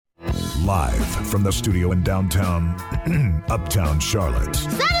Live from the studio in downtown, uptown Charlotte.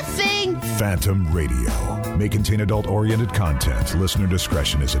 Is that a thing? Phantom Radio may contain adult-oriented content. Listener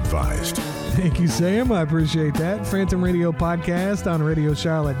discretion is advised. Thank you, Sam. I appreciate that. Phantom Radio podcast on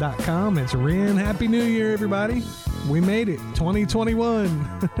RadioCharlotte.com. It's Ren. Happy New Year, everybody. We made it.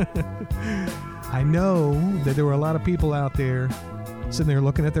 2021. I know that there were a lot of people out there sitting there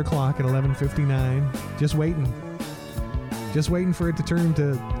looking at their clock at 11:59, just waiting for it to turn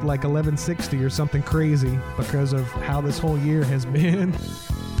to like 11:60 or something crazy because of how this whole year has been.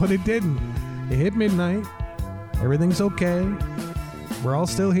 But it didn't. It hit midnight. Everything's okay. We're all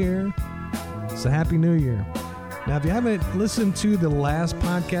still here. So Happy New Year. Now, if you haven't listened to the last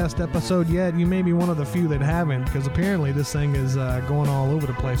podcast episode yet, you may be one of the few that haven't, because apparently this thing is going all over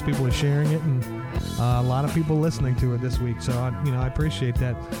the place. People are sharing it, and a lot of people listening to it this week. So, I appreciate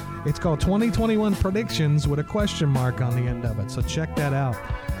that. It's called 2021 Predictions with a question mark on the end of it. So check that out.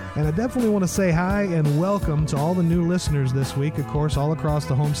 And I definitely want to say hi and welcome to all the new listeners this week, of course, all across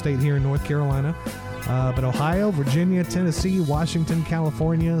the home state here in North Carolina. But Ohio, Virginia, Tennessee, Washington,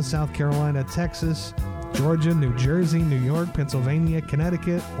 California, South Carolina, Texas, Georgia, New Jersey, New York, Pennsylvania,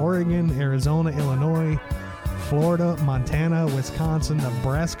 Connecticut, Oregon, Arizona, Illinois, Florida, Montana, Wisconsin,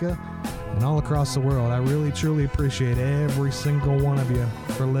 Nebraska, and all across the world. I really, truly appreciate every single one of you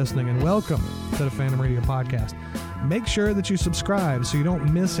for listening, and welcome to the Phantom Radio Podcast. Make sure that you subscribe so you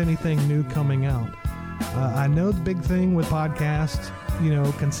don't miss anything new coming out. I know the big thing with podcasts,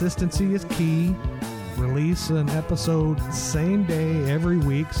 consistency is key. Release an episode same day every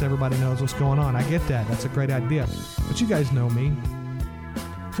week so everybody knows what's going on. I get that. That's a great idea. But you guys know me.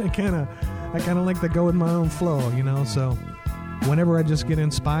 I kind of like to go with my own flow, so whenever I just get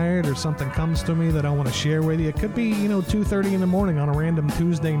inspired or something comes to me that I want to share with you, it could be, 2:30 in the morning on a random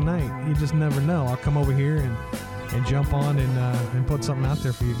Tuesday night. You just never know. I'll come over here and jump on and put something out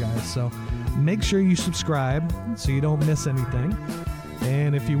there for you guys. So make sure you subscribe so you don't miss anything.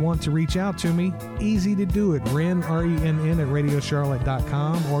 And if you want to reach out to me, easy to do it. Ren, RENN at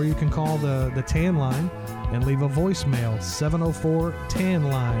RadioCharlotte.com, or you can call the TAN line and leave a voicemail,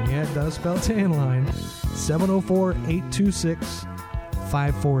 704-TAN-LINE. Yeah, it does spell TAN line,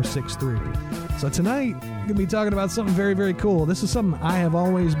 704-826-5463. So tonight, we're going to be talking about something very, very cool. This is something I have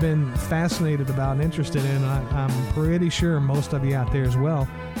always been fascinated about and interested in. I'm pretty sure most of you out there as well.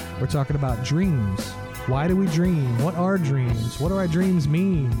 We're talking about dreams. Why do we dream? What are dreams? What do our dreams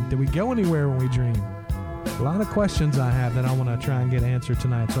mean? Do we go anywhere when we dream? A lot of questions I have that I want to try and get answered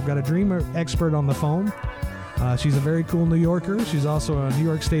tonight. So I've got a dreamer expert on the phone. She's a very cool New Yorker. She's also a New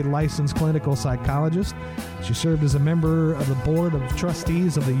York State licensed clinical psychologist. She served as a member of the board of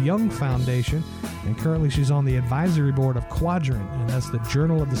trustees of the Young Foundation, and currently she's on the advisory board of Quadrant, and that's the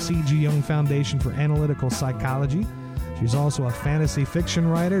Journal of the C.G. Young Foundation for Analytical Psychology. She's also a fantasy fiction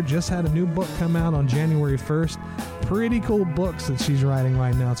writer. Just had a new book come out on January 1st. Pretty cool books that she's writing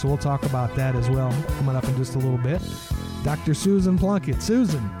right now, so we'll talk about that as well coming up in just a little bit. Dr. Susan Plunkett.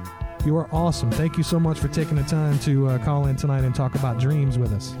 Susan, you are awesome. Thank you so much for taking the time to call in tonight and talk about dreams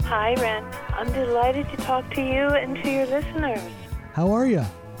with us. Hi, Ren. I'm delighted to talk to you and to your listeners. How are you?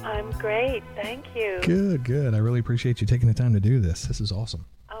 I'm great. Thank you. Good. I really appreciate you taking the time to do this. This is awesome.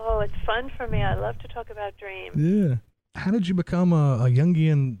 Oh, it's fun for me. I love to talk about dreams. Yeah. How did you become a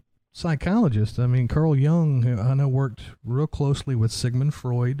Jungian psychologist? I mean, Carl Jung, I know, worked real closely with Sigmund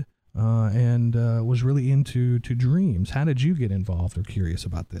Freud and was really into dreams. How did you get involved or curious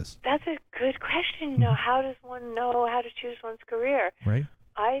about this? That's a good question. How does one know how to choose one's career? Right.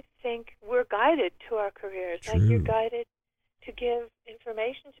 I think we're guided to our careers. True. Like you're guided to give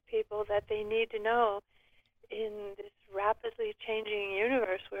information to people that they need to know in this rapidly changing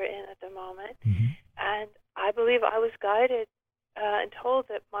universe we're in at the moment. Mm-hmm. And I believe I was guided and told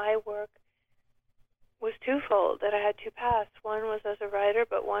that my work was twofold, that I had two paths. One was as a writer,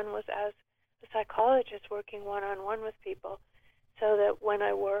 but one was as a psychologist working one-on-one with people, so that when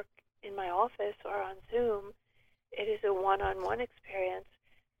I work in my office or on Zoom, it is a one-on-one experience.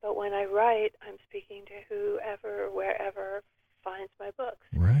 But when I write, I'm speaking to whoever, wherever finds my books.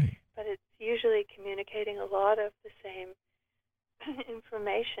 Right. But it's usually communicating a lot of the same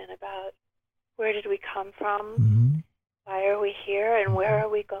information about where did we come from, Mm-hmm. why are we here, and where are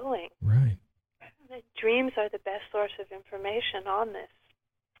we going. Right. The dreams are the best source of information on this.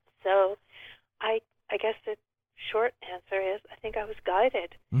 So I guess the short answer is I think I was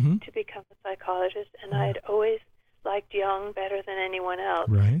guided Mm-hmm. to become a psychologist, and I'd always liked Jung better than anyone else,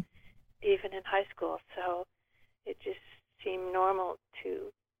 Right. even in high school. So it just seemed normal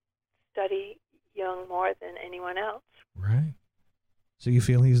to study Jung more than anyone else. Right. So you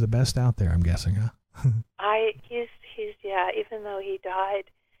feel he's the best out there, I'm guessing, huh? He's even though he died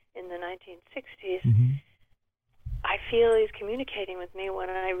in the 1960s, Mm-hmm. I feel he's communicating with me when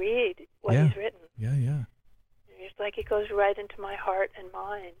I read what Yeah. he's written. Yeah. It's like it goes right into my heart and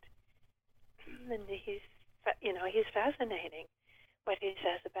mind. And he's fascinating what he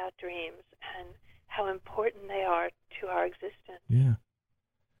says about dreams and how important they are to our existence. Yeah.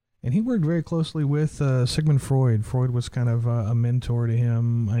 And he worked very closely with Sigmund Freud. Freud was kind of a mentor to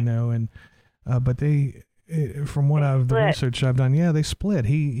him, I know. And but from what the research I've done, they split.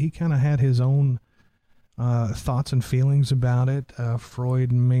 He kind of had his own thoughts and feelings about it.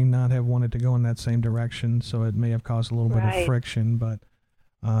 Freud may not have wanted to go in that same direction, so it may have caused a little bit of friction. But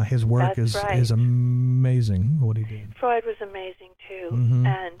his work is amazing, what he did. Freud was amazing, too. Mm-hmm.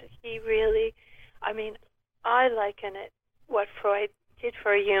 And he really, I liken it, what Freud did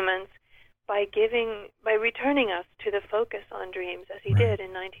for humans, by returning us to the focus on dreams, as he did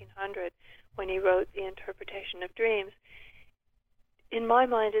in 1900 when he wrote The Interpretation of Dreams. In my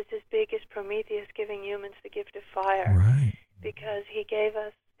mind, it's as big as Prometheus giving humans the gift of fire, because he gave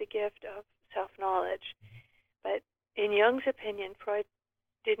us the gift of self-knowledge. But in Jung's opinion, Freud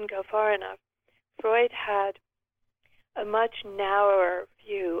didn't go far enough. Freud had a much narrower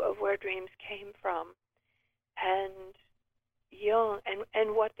view of where dreams came from, and Jung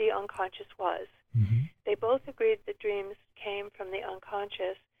and what the unconscious was. Mm-hmm. They both agreed that dreams came from the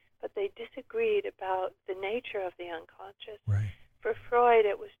unconscious, but they disagreed about the nature of the unconscious. Right. For Freud,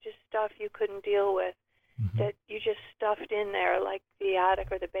 it was just stuff you couldn't deal with, Mm-hmm. that you just stuffed in there like the attic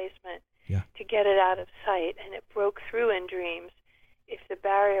or the basement to get it out of sight, and it broke through in dreams if the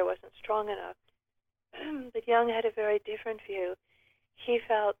barrier wasn't strong enough. But Jung had a very different view. He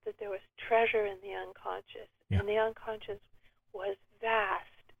felt that there was treasure in the unconscious, and the unconscious was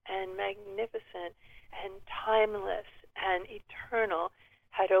vast and magnificent and timeless and eternal,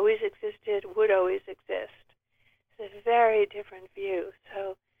 had always existed, would always exist. It's a very different view.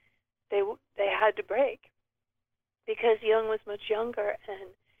 So they had to break, because Jung was much younger, and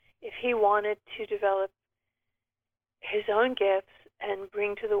if he wanted to develop his own gifts and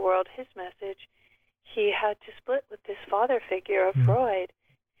bring to the world his message, he had to split with this father figure of Freud.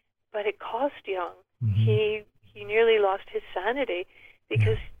 But it cost Jung. Mm-hmm. He nearly lost his sanity,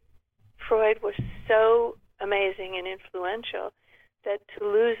 because Freud was so amazing and influential that to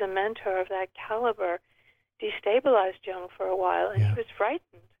lose a mentor of that caliber destabilized Jung for a while, and he was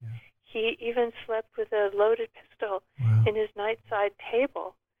frightened. Yeah. He even slept with a loaded pistol in his nightside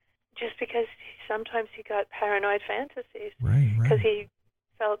table, just because sometimes he got paranoid fantasies, because he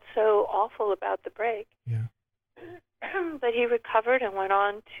felt so awful about the break. Yeah. But he recovered and went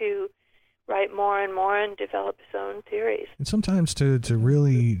on to write more and more and develop his own theories. And sometimes to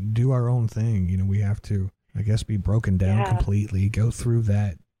really do our own thing, we have to, I guess, be broken down completely, go through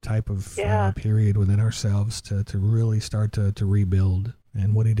that type of period within ourselves to really start to rebuild.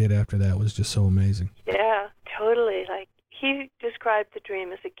 And what he did after that was just so amazing. Yeah, totally. Like, he described the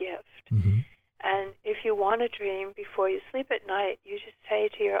dream as a gift. Mm-hmm. And if you want a dream before you sleep at night, you just say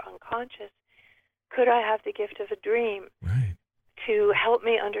to your unconscious, could I have the gift of a dream to help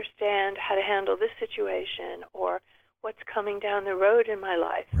me understand how to handle this situation or what's coming down the road in my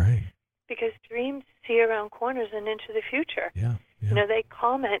life? Right. Because dreams see around corners and into the future. Yeah. They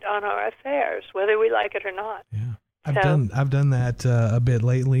comment on our affairs, whether we like it or not. Yeah. I've done that a bit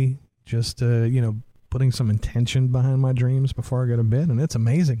lately, just putting some intention behind my dreams before I go to bed, and it's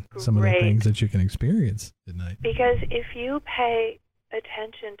amazing some of the things that you can experience at night. Because if you pay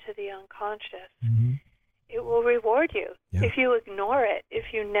attention to the unconscious, it will reward you. Yeah. If you ignore it, if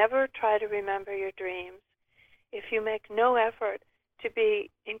you never try to remember your dreams, if you make no effort to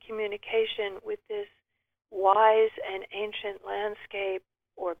be in communication with this wise and ancient landscape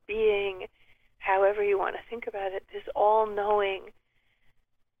or being, however you want to think about it, this all-knowing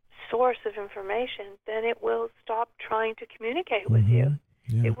source of information, then it will stop trying to communicate with you.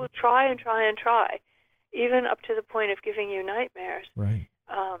 Yeah. It will try and try and try, even up to the point of giving you nightmares,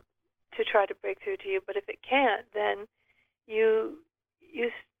 to try to break through to you. But if it can't, then you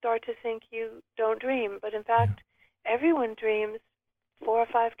start to think you don't dream. But in fact, everyone dreams 4 or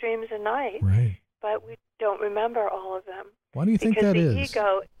 5 dreams a night, but we don't remember all of them. Why do you think that is?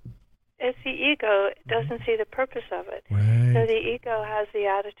 It's the ego doesn't see the purpose of it. Right. So the ego has the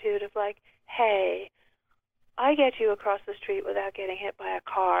attitude of like, hey, I get you across the street without getting hit by a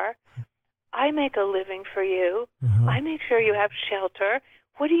car. I make a living for you. I make sure you have shelter.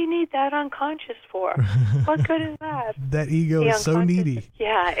 What do you need that unconscious for? What good is that? That ego is so needy.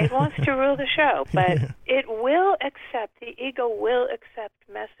 Yeah, it wants to rule the show, but the ego will accept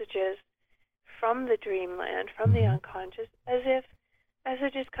messages from the dreamland, from the unconscious, as if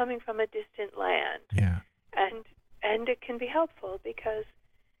it is coming from a distant land. Yeah. And it can be helpful because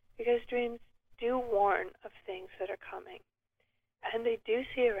because dreams do warn of things that are coming, and they do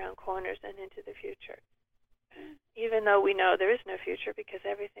see around corners and into the future, even though we know there is no future because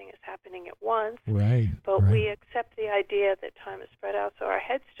everything is happening at once. Right. But right. we accept the idea that time is spread out so our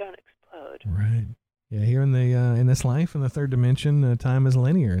heads don't explode. Right. Yeah, here in the in this life, in the third dimension, time is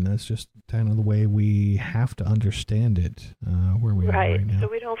linear, and that's just kind of the way we have to understand it where we are right now. So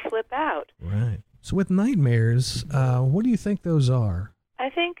we don't flip out. Right. So with nightmares, what do you think those are? I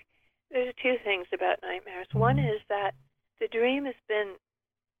think there's two things about nightmares. One is that the dream has been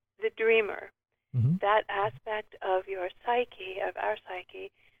the dreamer, that aspect of your psyche, of our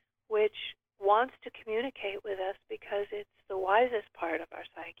psyche, which wants to communicate with us because it's the wisest part of our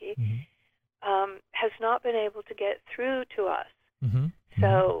psyche, has not been able to get through to us.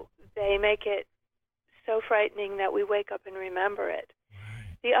 So they make it so frightening that we wake up and remember it.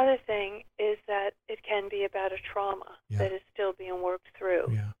 Right. The other thing is that it can be about a trauma that is still being worked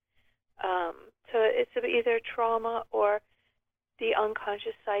through. Yeah. So it's either trauma or the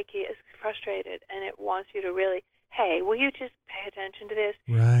unconscious psyche is frustrated and it wants you to really, hey, will you just pay attention to this?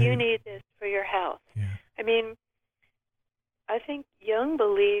 Right. You need this for your health. Yeah. I mean, I think Jung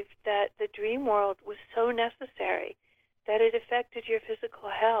believed that the dream world was so necessary that it affected your physical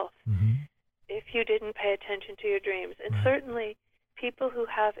health if you didn't pay attention to your dreams. And certainly people who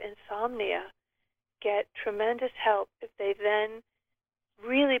have insomnia get tremendous help if they then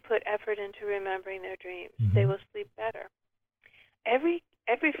really put effort into remembering their dreams. They will sleep better. Every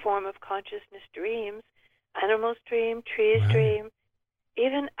form of consciousness dreams. Animals dream, trees dream,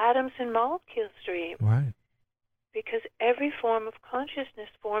 even atoms and molecules dream. Right. Because every form of consciousness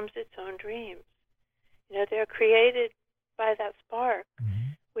forms its own dreams. You know, they're created by that spark,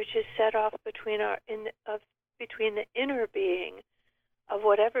 which is set off between the inner being of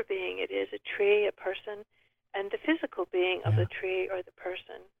whatever being it is, a tree, a person, and the physical being of the tree or the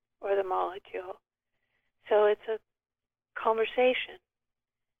person or the molecule. So it's a conversation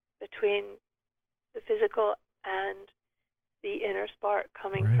between the physical and the inner spark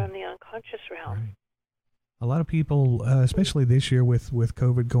coming from the unconscious realm. Right. A lot of people, especially this year with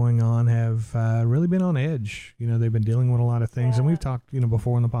COVID going on, have really been on edge. You know, they've been dealing with a lot of things. And we've talked,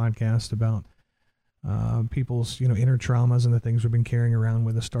 before in the podcast about people's, inner traumas and the things we've been carrying around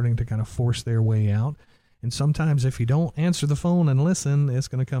with us starting to kind of force their way out. And sometimes if you don't answer the phone and listen, it's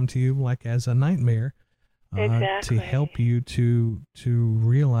going to come to you like as a nightmare to help you to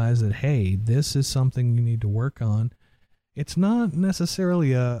realize that, hey, this is something you need to work on. It's not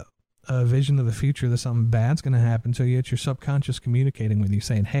necessarily a vision of the future that something bad's going to happen to you. It's your subconscious communicating with you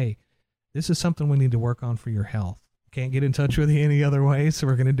saying, hey, this is something we need to work on for your health. Can't get in touch with you any other way, so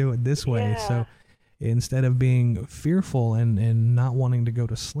we're going to do it this way. So instead of being fearful and not wanting to go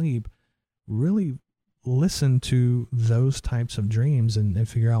to sleep, really listen to those types of dreams and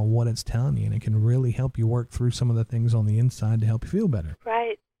figure out what it's telling you. And it can really help you work through some of the things on the inside to help you feel better.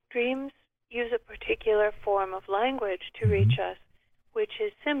 Right. Dreams use a particular form of language to reach us, which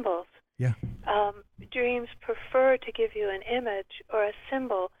is symbols. Yeah. Dreams prefer to give you an image or a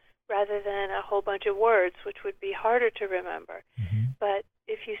symbol rather than a whole bunch of words, which would be harder to remember. But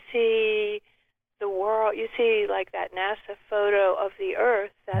if you see the world, you see like that NASA photo of the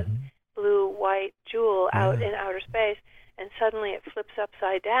Earth, that blue-white jewel out in outer space, and suddenly it flips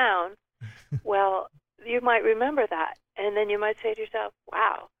upside down, well, you might remember that. And then you might say to yourself,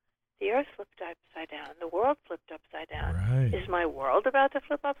 wow, the Earth flipped upside down. The world flipped upside down. Right. Is my world about to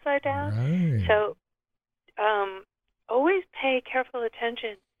flip upside down? Right. So always pay careful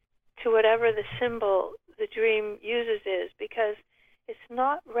attention to whatever the symbol the dream uses is, because it's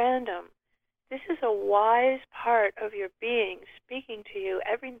not random. This is a wise part of your being speaking to you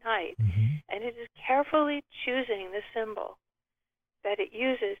every night, and it is carefully choosing the symbol that it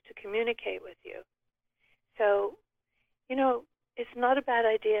uses to communicate with you. So, it's not a bad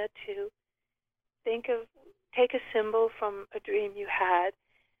idea to take a symbol from a dream you had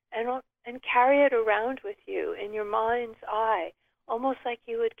and carry it around with you in your mind's eye, almost like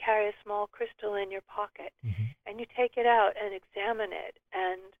you would carry a small crystal in your pocket. And you take it out and examine it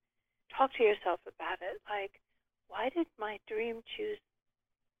and talk to yourself about it. Like, why did my dream choose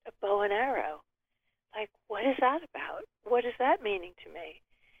a bow and arrow? Like, what is that about? What is that meaning to me?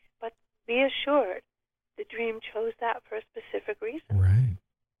 But be assured, the dream chose that for a specific reason. Right.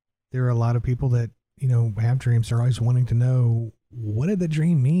 There are a lot of people that, have dreams. They're always wanting to know, what did the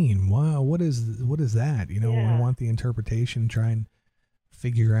dream mean? Wow, what is that? We want the interpretation, try and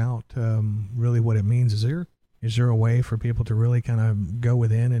figure out really what it means. Is there a way for people to really kind of go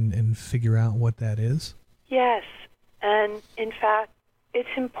within and figure out what that is? Yes. And in fact, it's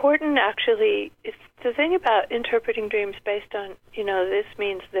important, actually. It's the thing about interpreting dreams based on, this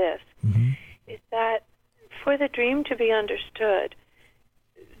means this, is that for the dream to be understood,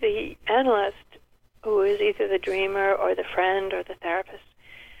 the analyst, who is either the dreamer or the friend or the therapist,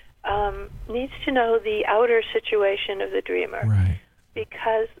 needs to know the outer situation of the dreamer. Right.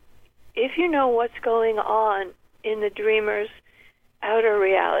 Because if you know what's going on in the dreamer's outer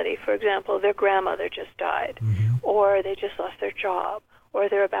reality, for example, their grandmother just died, or they just lost their job, or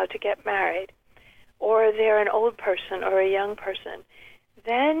they're about to get married, or they're an old person or a young person,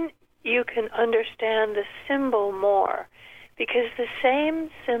 then you can understand the symbol more, because the same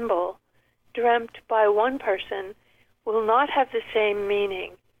symbol dreamt by one person will not have the same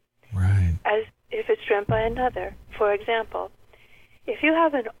meaning as if it's dreamt by another. For example, if you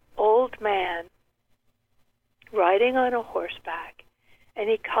have an old man riding on a horseback and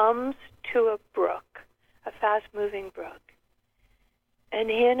he comes to a brook, a fast-moving brook, and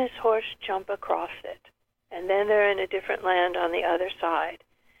he and his horse jump across it, and then they're in a different land on the other side,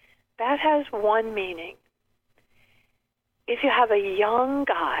 that has one meaning. If you have a young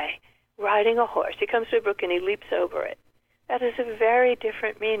guy riding a horse, he comes to a brook and he leaps over it, that is a very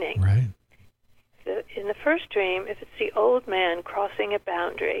different meaning. Right. In the first dream, if it's the old man crossing a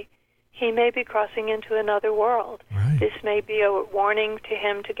boundary, he may be crossing into another world. Right. This may be a warning to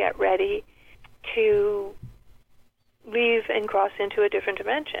him to get ready to leave and cross into a different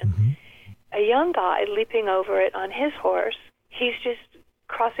dimension. A young guy leaping over it on his horse, he's just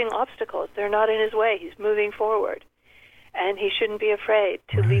crossing obstacles. They're not in his way. He's moving forward. And he shouldn't be afraid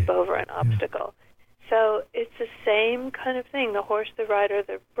to leap over an obstacle. So it's the same kind of thing, the horse, the rider,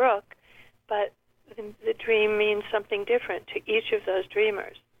 the brook, but the dream means something different to each of those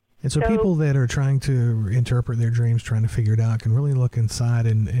dreamers. And so people that are trying to interpret their dreams, trying to figure it out, can really look inside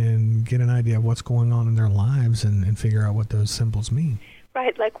and get an idea of what's going on in their lives and figure out what those symbols mean.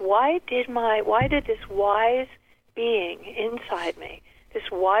 Right, like why did this wise being inside me, this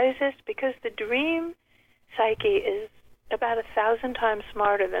wisest, because the dream psyche is about 1,000 times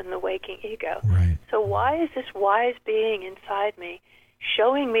smarter than the waking ego. Right. So why is this wise being inside me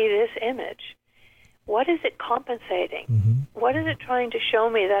showing me this image? What is it compensating? What is it trying to show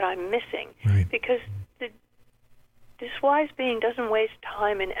me that I'm missing? Right. Because this wise being doesn't waste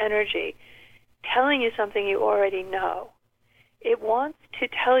time and energy telling you something you already know. It wants to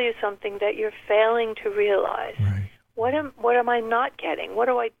tell you something that you're failing to realize. Right. What am I not getting? What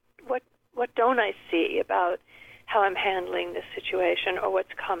don't I see about how I'm handling this situation or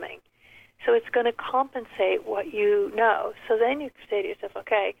what's coming? So it's going to compensate what you know. So then you say to yourself,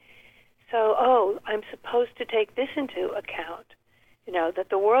 okay, so, I'm supposed to take this into account,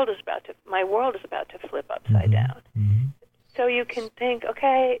 that my world is about to flip upside down. So you can think,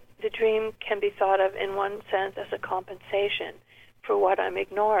 okay, the dream can be thought of in one sense as a compensation for what I'm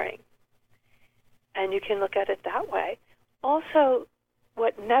ignoring. And you can look at it that way. Also,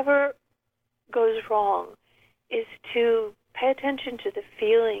 what never goes wrong is to pay attention to the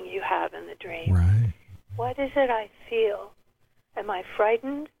feeling you have in the dream. Right. What is it I feel? Am I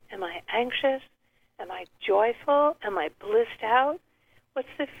frightened? Am I anxious? Am I joyful? Am I blissed out? What's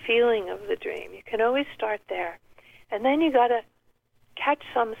the feeling of the dream? You can always start there. And then you got to catch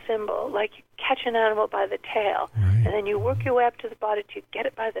some symbol, like you catch an animal by the tail, Right. and then you work your way up to the body to get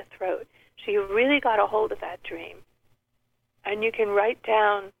it by the throat. So you really got a hold of that dream. And you can write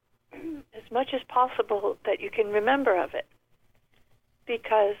down as much as possible that you can remember of it.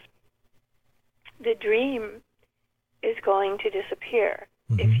 Because the dream is going to disappear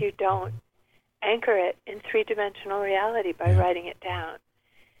if you don't anchor it in three-dimensional reality by writing it down.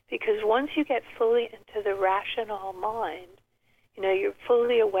 Because once you get fully into the rational mind, you're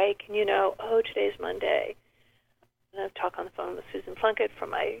fully awake and today's Monday. I'm going to talk on the phone with Susan Plunkett for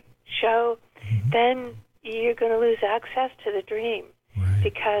my show. Then you're going to lose access to the dream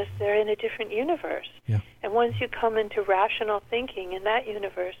because they're in a different universe. Yeah. And once you come into rational thinking in that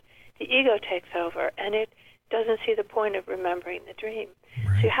universe, the ego takes over and it doesn't see the point of remembering the dream.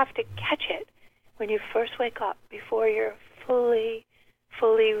 Right. So you have to catch it when you first wake up before you're fully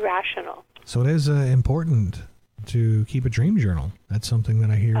rational. So it is important to keep a dream journal. That's something that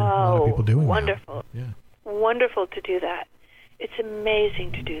I hear a lot of people doing. Wonderful. Now. Yeah. Wonderful to do that. It's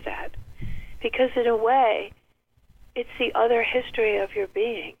amazing to do that. Because in a way, it's the other history of your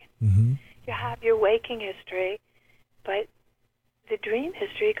being. You have your waking history, but the dream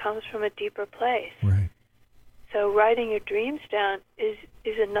history comes from a deeper place. Right. So writing your dreams down is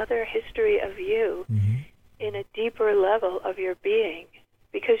another history of you in a deeper level of your being,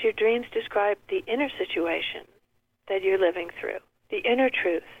 because your dreams describe the inner situation that you're living through, the inner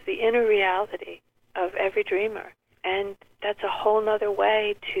truth, the inner reality of every dreamer. And that's a whole nother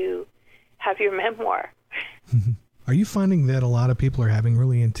way to have your memoir. Are you finding that a lot of people are having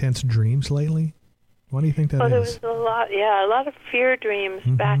really intense dreams lately? Why do you think that is? There was a lot of fear dreams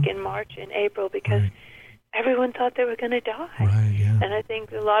back in March and April because everyone thought they were going to die. Right, yeah. And I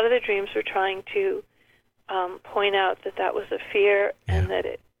think a lot of the dreams were trying to point out that was a fear and that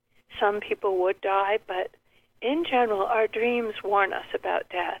some people would die. But in general, our dreams warn us about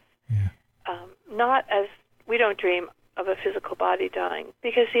death. Yeah. Not as we don't dream of a physical body dying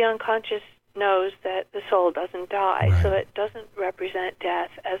because the unconscious knows that the soul doesn't die, so it doesn't represent death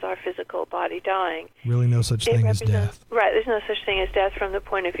as our physical body dying. Really no such thing as death. Right, there's no such thing as death from the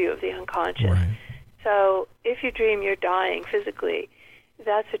point of view of the unconscious. Right. So if you dream you're dying physically,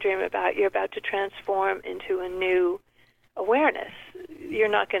 that's a dream about you're about to transform into a new awareness. You're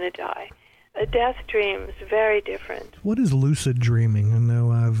not going to die. A death dream is very different. What is lucid dreaming? I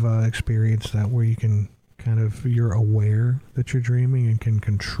know I've experienced that where you can you're aware that you're dreaming and can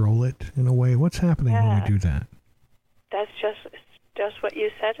control it in a way. What's happening when you do that? That's just what you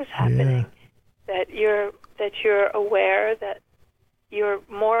said is happening. That you're aware that you're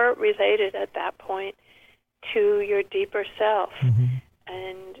more related at that point to your deeper self.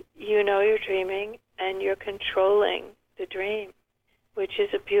 And you know you're dreaming and you're controlling the dream, which is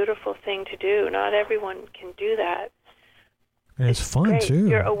a beautiful thing to do. Not everyone can do that. And it's fun, great. too.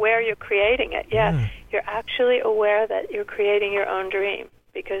 You're aware you're creating it. Yeah. You're actually aware that you're creating your own dream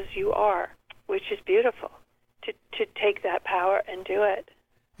because you are, which is beautiful to take that power and do it.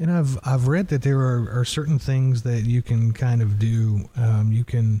 And I've read that there are certain things that you can kind of do. You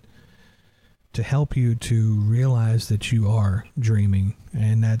can to help you to realize that you are dreaming,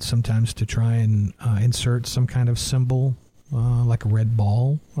 and that's sometimes to try and insert some kind of symbol, like a red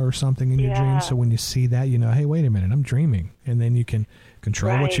ball or something in your dream. So when you see that, you know, hey, wait a minute, I'm dreaming, and then you can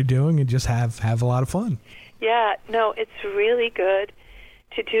control what you're doing and just have a lot of fun. Yeah, no, it's really good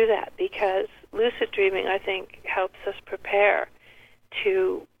to do that because lucid dreaming, I think, helps us prepare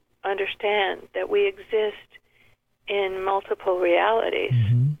to understand that we exist in multiple realities.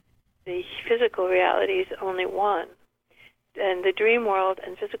 The physical reality is only one. And the dream world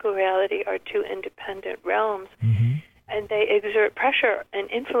and physical reality are two independent realms, and they exert pressure and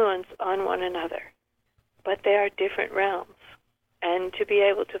influence on one another. But they are different realms. And to be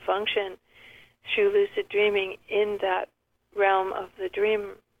able to function through lucid dreaming in that realm of the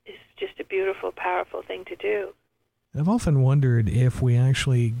dream is just a beautiful, powerful thing to do. I've often wondered if we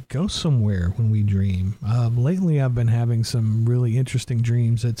actually go somewhere when we dream. Lately, I've been having some really interesting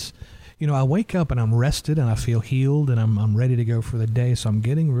dreams. It's, you know, I wake up and I'm rested and I feel healed and I'm ready to go for the day, so I'm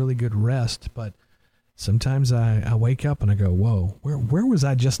getting really good rest. But sometimes I wake up and I go, whoa, where was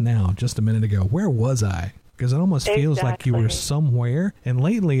I just now, just a minute ago? Where was I? Because it almost feels like you were somewhere. And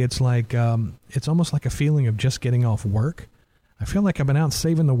lately, it's like it's almost like a feeling of just getting off work. I feel like I've been out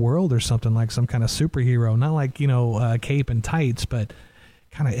saving the world or something, like some kind of superhero. Not like, you know, cape and tights, but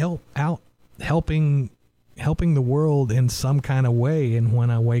kind of helping the world in some kind of way. And when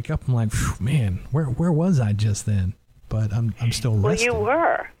I wake up, I'm like, man, where was I just then? But I'm still resting. Well, you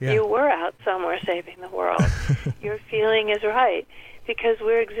were. Yeah. You were out somewhere saving the world. Your feeling is right, because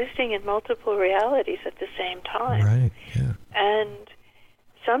we're existing in multiple realities at the same time. Right, yeah. And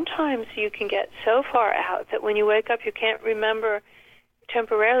sometimes you can get so far out that when you wake up, you can't remember,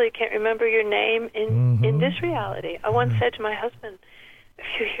 temporarily can't remember your name in this reality. I once said to my husband a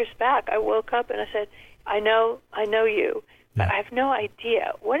few years back, I woke up and I said, I know you, but I have no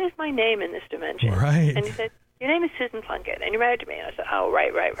idea. What is my name in this dimension? Right. And he said, your name is Susan Plunkett, and you're married to me. And I said, oh,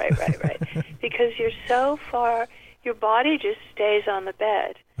 right. Because you're so far, your body just stays on the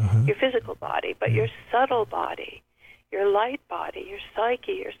bed, your physical body, but your subtle body, your light body, your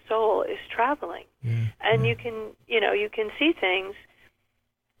psyche, your soul is traveling. And you can see things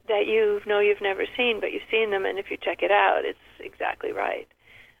that you've never seen, but you've seen them, and if you check it out, it's exactly right.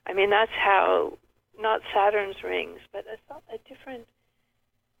 I mean, that's how, not Saturn's rings, but a different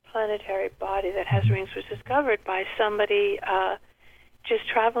planetary body that has rings was discovered by somebody just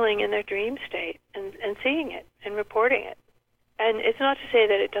traveling in their dream state and seeing it and reporting it. And it's not to say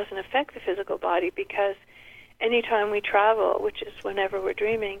that it doesn't affect the physical body, because anytime we travel, which is whenever we're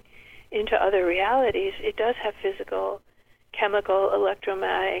dreaming, into other realities, it does have physical, chemical,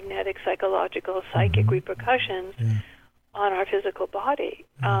 electromagnetic, psychological, psychic repercussions on our physical body,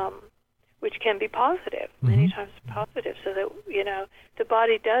 which can be positive, many times positive, so that, you know, the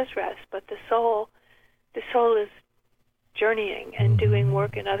body does rest, but the soul is journeying and doing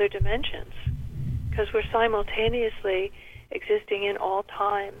work in other dimensions, because we're simultaneously existing in all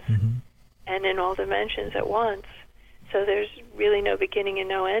times and in all dimensions at once. So there's really no beginning and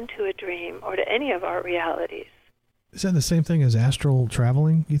no end to a dream or to any of our realities. Is that the same thing as astral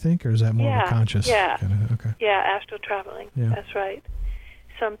traveling, you think, or is that more of a conscious? Yeah. Okay. Yeah, astral traveling. Yeah. That's right.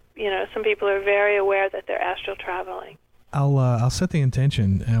 Some people are very aware that they're astral traveling. I'll set the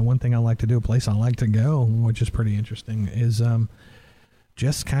intention. One thing I like to do, a place I like to go, which is pretty interesting, is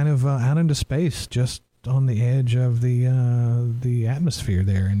just kind of out into space, just on the edge of the atmosphere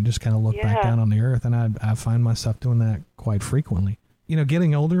there, and just kind of look back down on the earth. And I find myself doing that quite frequently.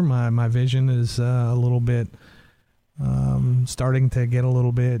 Getting older, my vision is a little bit starting to get a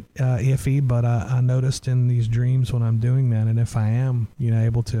little bit iffy, but I noticed in these dreams when I'm doing that, and if I am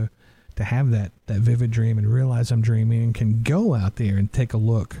able to have that vivid dream and realize I'm dreaming and can go out there and take a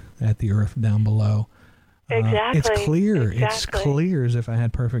look at the earth down below. Exactly. It's clear. Exactly. It's clear as if I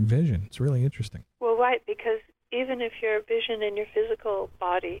had perfect vision. It's really interesting. Well, right, because even if your vision in your physical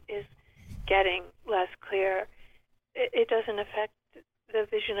body is getting less clear, it doesn't affect the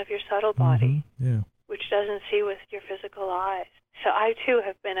vision of your subtle body, which doesn't see with your physical eyes. So I, too,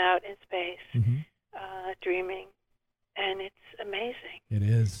 have been out in space dreaming, and it's amazing. It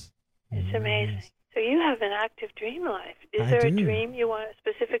is. It's amazing. So you have an active dream life. Is there a dream a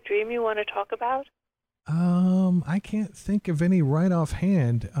specific dream you want to talk about? I can't think of any right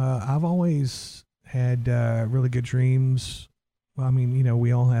offhand. I've always had really good dreams. Well, I mean,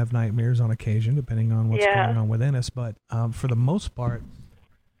 we all have nightmares on occasion, depending on what's going on within us. But for the most part,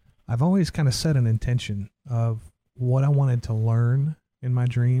 I've always kind of set an intention of what I wanted to learn in my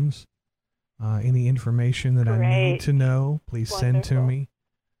dreams. Any information that I need to know, please send to me.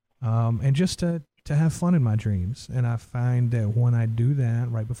 And just to have fun in my dreams. And I find that when I do that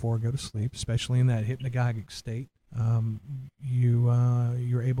right before I go to sleep, especially in that hypnagogic state,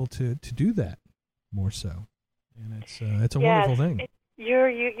 you're able to do that more so. And it's a wonderful thing.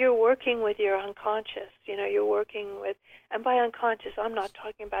 You're working with your unconscious. You're working with, and by unconscious, I'm not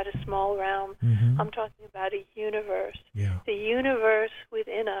talking about a small realm. I'm talking about a universe. Yeah. The universe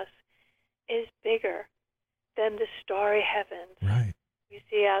within us is bigger than the starry heavens. Right. You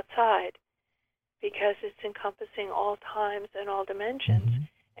see outside, because it's encompassing all times and all dimensions.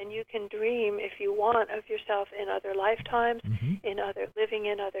 And you can dream, if you want, of yourself in other lifetimes, living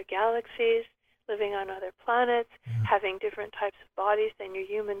in other galaxies, living on other planets, having different types of bodies than your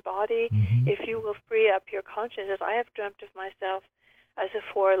human body. If you will free up your consciousness, I have dreamt of myself as a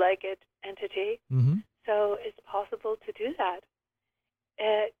four-legged entity, so it's possible to do that.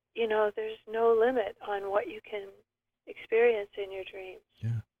 There's no limit on what you can experience in your dreams.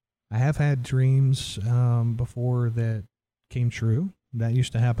 Yeah. I have had dreams before that came true. That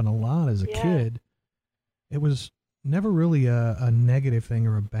used to happen a lot as a kid. It was never really a negative thing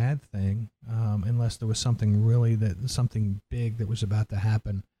or a bad thing, unless there was something big that was about to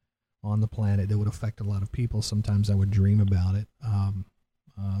happen on the planet that would affect a lot of people. Sometimes I would dream about it,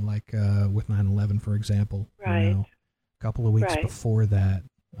 like with 9/11, for example. Right. A couple of weeks before that,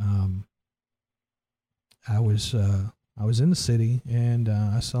 I was in the city, and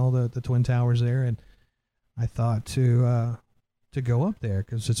I saw the Twin Towers there, and I thought to go up there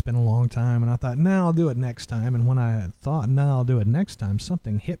because it's been a long time, and I thought, no, I'll do it next time. And when I thought, no, I'll do it next time,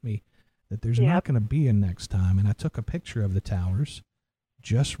 something hit me that there's not going to be a next time. And I took a picture of the towers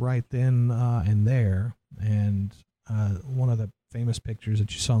just right then and there, and one of the famous pictures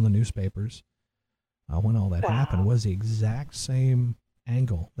that you saw in the newspapers when all that happened was the exact same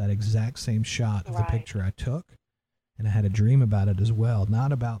angle, that exact same shot of the picture I took. And I had a dream about it as well,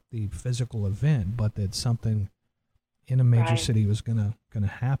 not about the physical event, but that something in a major city was gonna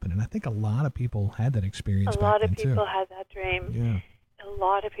happen. And I think a lot of people had that experience. A lot of people had that dream. Yeah. A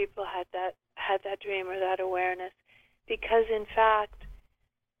lot of people had that dream or that awareness, because in fact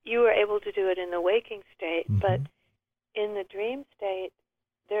you were able to do it in the waking state, but in the dream state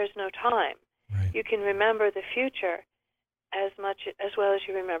there's no time. Right. You can remember the future as well as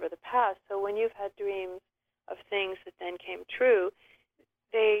you remember the past. So when you've had dreams of things that then came true,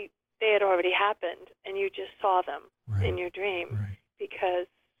 they had already happened, and you just saw them in your dream because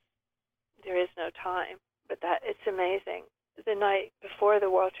there is no time. But it's amazing. The night before the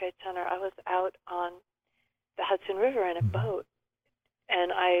World Trade Center, I was out on the Hudson River in a boat,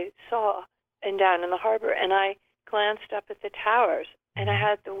 and I saw, and down in the harbor, and I glanced up at the towers, and I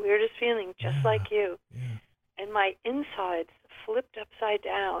had the weirdest feeling, just like you. Yeah. And my insides flipped upside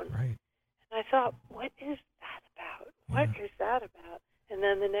down. Right. And I thought, what is that about? What is that about? And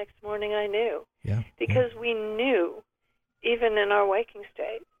then the next morning I knew. Yeah. Because we knew, even in our waking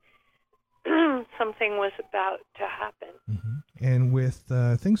state, something was about to happen. And with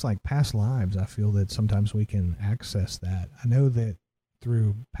things like past lives, I feel that sometimes we can access that. I know that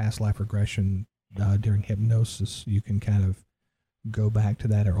through past life regression, during hypnosis, you can kind of go back to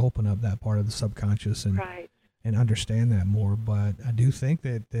that or open up that part of the subconscious and and understand that more. But I do think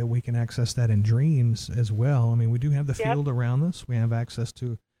that we can access that in dreams as well. I mean, we do have the field around us. We have access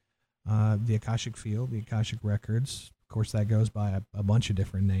to the Akashic field, the Akashic records. Of course, that goes by a bunch of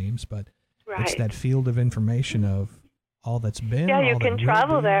different names, but it's that field of information of all that's been. Yeah, you can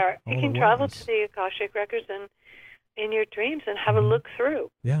travel there. You can travel to the Akashic records and in your dreams and have a look through.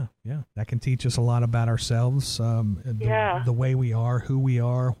 Yeah. That can teach us a lot about ourselves, the way we are, who we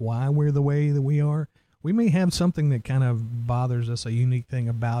are, why we're the way that we are. We may have something that kind of bothers us, a unique thing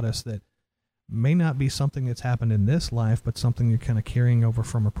about us that may not be something that's happened in this life, but something you're kind of carrying over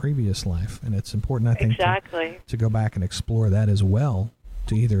from a previous life. And it's important, I think, to go back and explore that as well,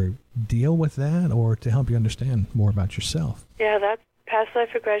 to either deal with that or to help you understand more about yourself. Yeah, that's past life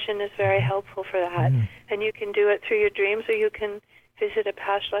regression is very helpful for that. Yeah. And you can do it through your dreams, or you can visit a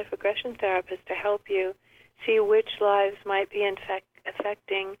past life regression therapist to help you see which lives might be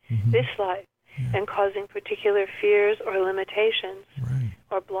affecting this life and causing particular fears or limitations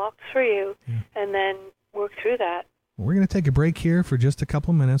or blocks for you, and then work through that. We're going to take a break here for just a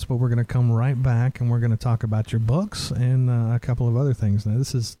couple of minutes, but we're going to come right back and we're going to talk about your books and a couple of other things. Now,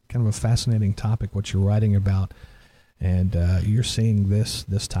 this is kind of a fascinating topic, what you're writing about. And you're seeing this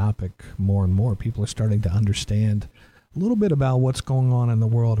topic more and more. People are starting to understand a little bit about what's going on in the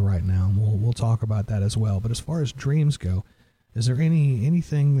world right now. And we'll talk about that as well. But as far as dreams go, is there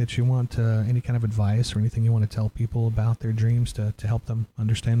anything that you want to, any kind of advice or anything you want to tell people about their dreams to help them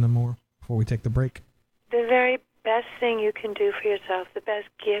understand them more before we take the break? The very best thing you can do for yourself, the best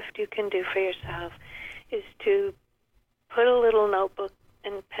gift you can do for yourself, is to put a little notebook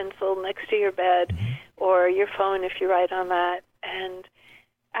and pencil next to your bed or your phone if you write on that, and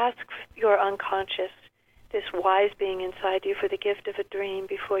ask your unconscious, this wise being inside you, for the gift of a dream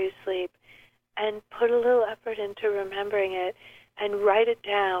before you sleep, and put a little effort into remembering it and write it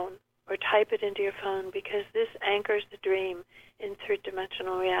down or type it into your phone, because this anchors the dream in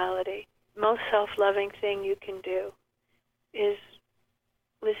third-dimensional reality. Most self-loving thing you can do is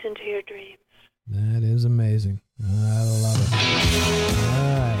listen to your dreams. That is amazing. I love it.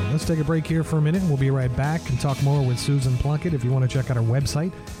 All right, let's take a break here for a minute. We'll be right back and talk more with Susan Plunkett. If you want to check out her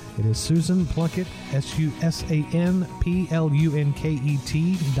website, it is Susan Plunkett,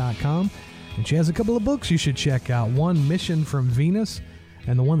 SusanPlunkett.com. And she has a couple of books you should check out. One, Mission from Venus,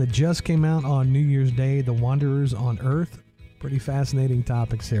 and the one that just came out on New Year's Day, The Wanderers on Earth. Pretty fascinating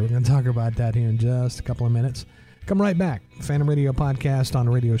topics here. We're going to talk about that here in just a couple of minutes. Come right back. Phantom Radio Podcast on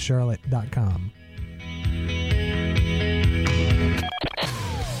RadioCharlotte.com.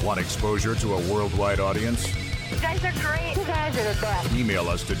 Want exposure to a worldwide audience? You guys are great. You guys are the best. Email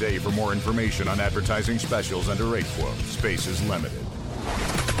us today for more information on advertising specials and a rate quote. Space is limited.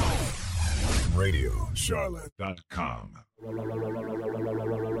 RadioCharlotte.com.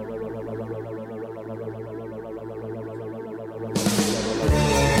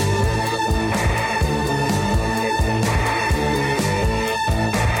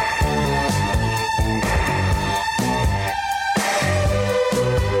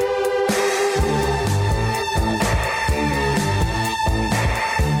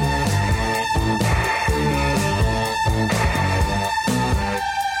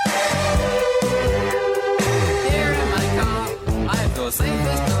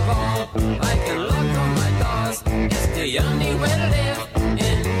 Safest of all, I can lock on my doors. It's the only way to live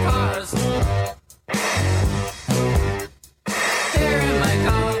in cars. Here in my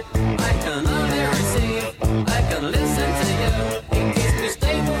car, I can only receive. I can listen to you. It keeps me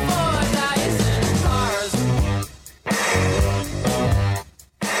stable for days in cars.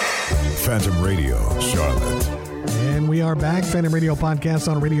 Phantom Radio, Charlotte. And we are back. Phantom Radio Podcast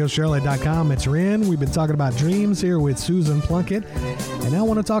on RadioCharlotte.com. It's Ren. We've been talking about dreams here with Susan Plunkett. And now I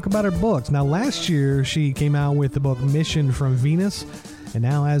want to talk about her books. Now, last year, she came out with the book Mission from Venus. And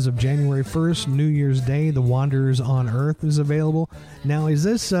now, as of January 1st, New Year's Day, The Wanderers on Earth is available. Now, is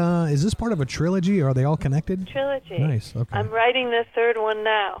this part of a trilogy, or are they all connected? Trilogy. Nice. Okay. I'm writing the third one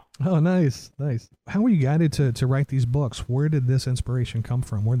now. Oh, nice. How were you guided to write these books? Where did this inspiration come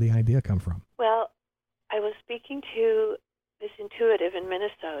from? Where did the idea come from? Well, I was speaking to this intuitive in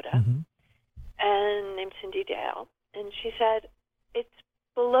Minnesota, and named Cindy Dale, and she said, it's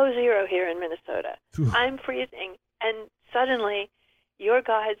below zero here in Minnesota. I'm freezing, and suddenly your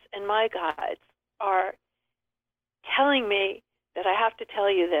guides and my guides are telling me that I have to tell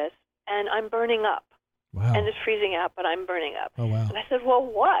you this, and I'm burning up. Wow. And it's freezing out, but I'm burning up. Oh, wow. And I said, well,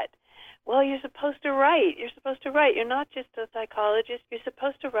 what? Well, you're supposed to write. You're supposed to write. You're not just a psychologist. You're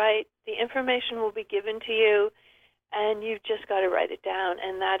supposed to write. The information will be given to you, and you've just got to write it down,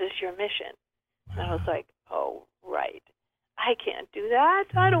 and that is your mission. Wow. And I was like, oh, right. I can't do that.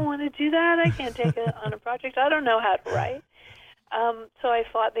 I don't want to do that. I can't take it on a project. I don't know how to write. So I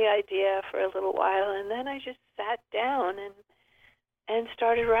fought the idea for a little while, and then I just sat down and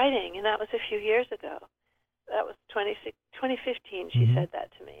started writing, and that was a few years ago. That was 2015, she said that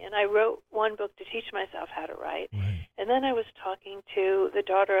to me. And I wrote one book to teach myself how to write. Right. And then I was talking to the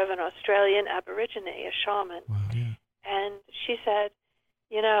daughter of an Australian Aborigine, a shaman. Wow, yeah. And she said,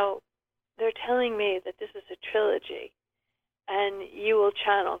 you know, they're telling me that this is a trilogy, and you will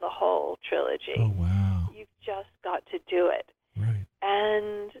channel the whole trilogy. Oh, wow. You've just got to do it. Right.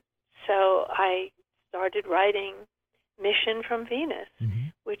 And so I started writing Mission from Venus,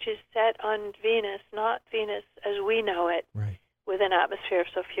 which is set on Venus, not Venus as we know it, Right. with an atmosphere of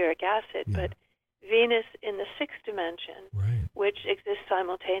sulfuric acid, Yeah. but Venus in the sixth dimension, Right. which exists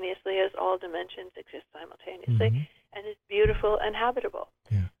simultaneously as all dimensions exist simultaneously, and is beautiful and habitable,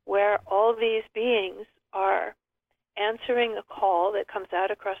 Yeah. where all these beings are answering a call that comes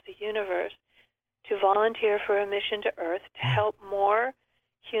out across the universe to volunteer for a mission to Earth to help more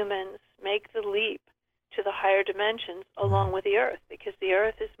humans make the leap to the higher dimensions along with the Earth, because the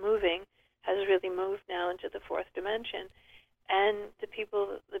Earth is moving, has really moved now into the fourth dimension, and the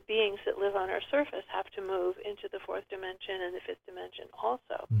people, the beings that live on our surface have to move into the fourth dimension and the fifth dimension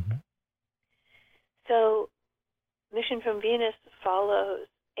also. So Mission from Venus follows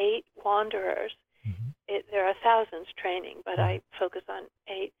 8 wanderers. There are thousands training, but I focus on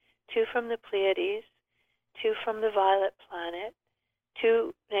 8. 2 from the Pleiades, 2 from the Violet Planet,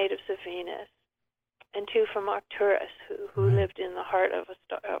 2 natives of Venus, and 2 from Arcturus, who lived in the heart of a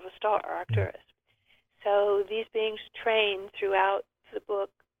star, Arcturus. So these beings train throughout the book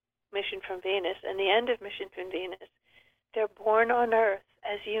Mission from Venus, and the end of Mission from Venus, they're born on Earth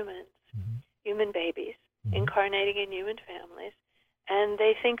as humans, human babies, incarnating in human families, and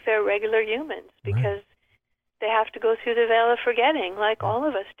they think they're regular humans because they have to go through the veil of forgetting like all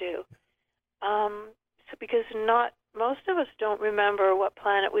of us do. So because most of us don't remember what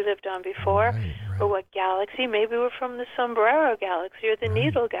planet we lived on before or what galaxy. Maybe we're from the Sombrero Galaxy or the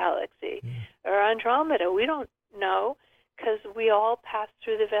Needle Galaxy or Andromeda. We don't know because we all pass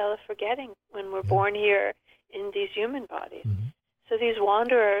through the veil of forgetting when we're born here in these human bodies. So these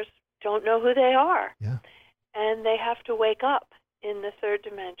wanderers don't know who they are. And they have to wake up in the third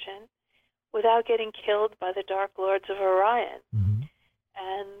dimension without getting killed by the Dark Lords of Orion.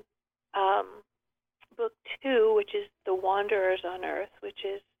 And book 2, which is The Wanderers on Earth, which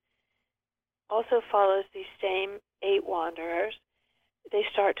is also follows these same 8 wanderers. They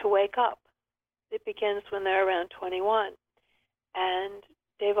start to wake up. It begins when they're around 21. And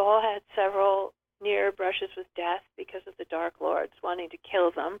they've all had several near brushes with death because of the Dark Lords wanting to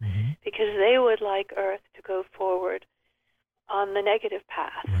kill them, because they would like Earth to go forward on the negative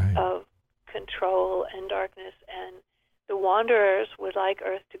path of control and darkness, and the wanderers would like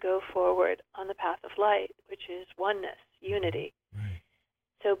Earth to go forward on the path of light, which is oneness, unity.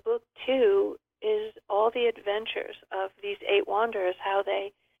 So book 2 is all the adventures of these 8 wanderers, how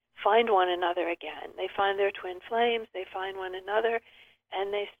they find one another again. They find their twin flames, they find one another,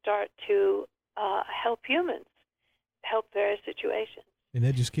 and they start to help humans, help various situations. And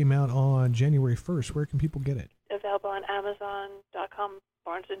that just came out on January 1st. Where can people get it? Available on Amazon.com,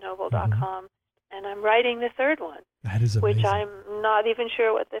 BarnesandNoble.com, and I'm writing the third one. That is amazing. Which I'm not even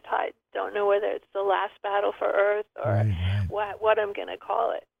sure what the title. Don't know whether it's the last battle for Earth or what I'm going to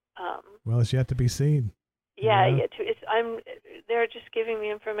call it. Well, it's yet to be seen. They're just giving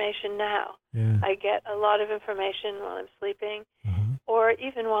me information now. I get a lot of information while I'm sleeping, or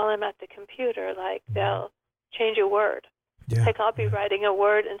even while I'm at the computer. Like they'll change a word. Like I'll be writing a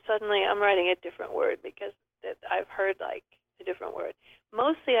word, and suddenly I'm writing a different word because I've heard like a different word.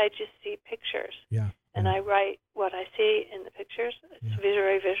 Mostly I just see pictures, and I write what I see in the pictures. It's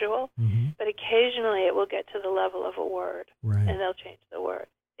very visual, but occasionally it will get to the level of a word, and they'll change the word.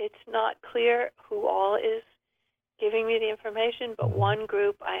 It's not clear who all is giving me the information, but one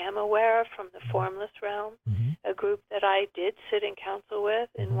group I am aware of from the formless realm, a group that I did sit in council with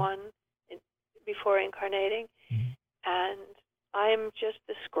before incarnating, and I'm just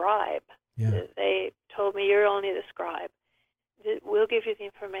the scribe. They told me, you're only the scribe. We'll give you the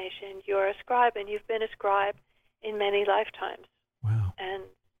information. You're a scribe, and you've been a scribe in many lifetimes. Wow. And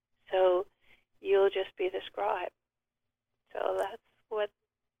so you'll just be the scribe. So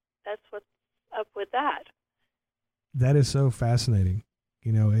that's what's up with that. That is so fascinating.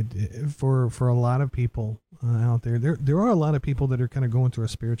 You know, for a lot of people out there are a lot of people that are kind of going through a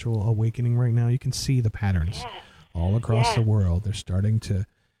spiritual awakening right now. You can see the patterns all across the world. They're starting to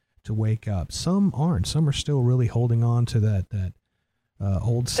wake up. Some aren't. Some are still really holding on to that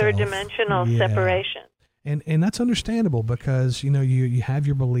old third dimensional separation. And that's understandable because, you have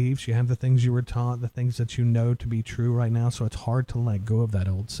your beliefs, you have the things you were taught, the things that you know to be true right now. So it's hard to let go of that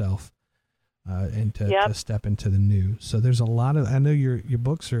old self and to step into the new. So there's a lot of, I know your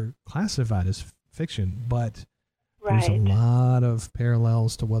books are classified as fiction, but there's a lot of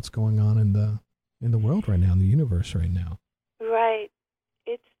parallels to what's going on in the world right now, in the universe right now. Right.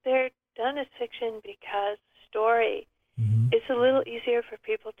 They're done as fiction because story. It's a little easier for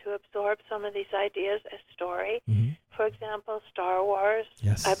people to absorb some of these ideas as story. For example, Star Wars,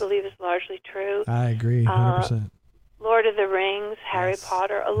 I believe, is largely true. I agree, 100%. Lord of the Rings, Harry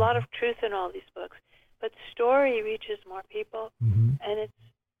Potter, a lot of truth in all these books. But story reaches more people, and it's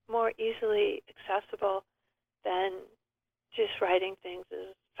more easily accessible than just writing things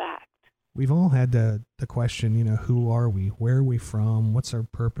as fact. We've all had the question, who are we? Where are we from? What's our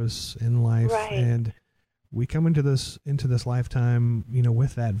purpose in life? Right. And we come into this lifetime,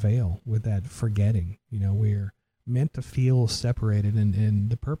 with that veil, with that forgetting. We're meant to feel separated, and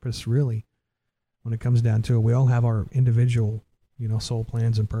the purpose really, when it comes down to it, we all have our individual, soul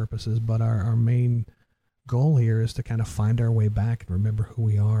plans and purposes, but our main goal here is to kind of find our way back and remember who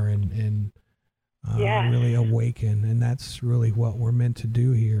we are and really awaken. And that's really what we're meant to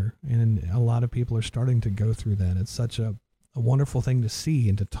do here. And a lot of people are starting to go through that. It's such a wonderful thing to see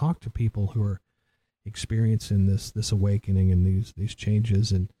and to talk to people who are experiencing this awakening and these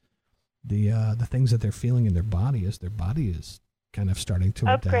changes and the things that they're feeling in their body as their body is kind of starting to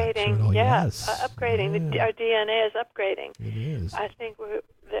adapt. Upgrading. Yeah. Our DNA is upgrading. It is. I think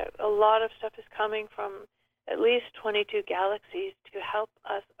a lot of stuff is coming from at least 22 galaxies to help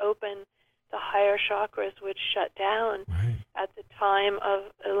us open the higher chakras, which shut down at the time of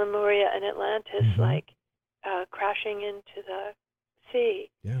Lemuria and Atlantis, crashing into the sea.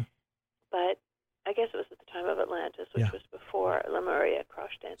 Yeah. But I guess it was at the time of Atlantis, which was before Lemuria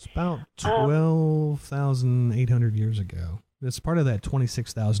crashed in. It's about 12,800 years ago. It's part of that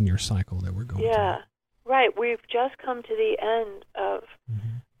 26,000-year cycle that we're going through. Yeah, right. We've just come to the end of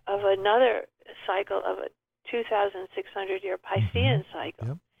another cycle of a 2,600-year Piscean cycle.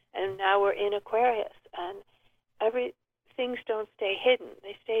 Yep. And now we're in Aquarius. And things don't stay hidden.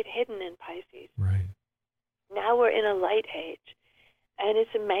 They stayed hidden in Pisces. Right. Now we're in a light age. And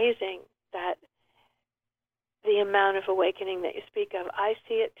it's amazing that the amount of awakening that you speak of, I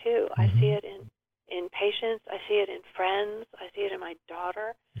see it too. I see it in patients. I see it in friends. I see it in my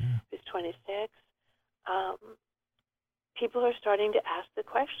daughter, who's 26. People are starting to ask the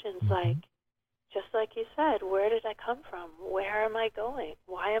questions like, just like you said, where did I come from? Where am I going?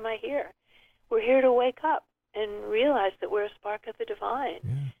 Why am I here? We're here to wake up and realize that we're a spark of the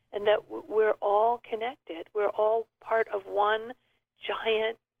divine and that we're all connected. We're all part of one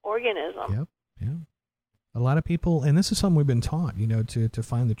giant organism. Yep. Yeah. A lot of people, and this is something we've been taught, to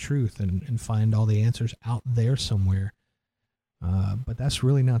find the truth and find all the answers out there somewhere. But that's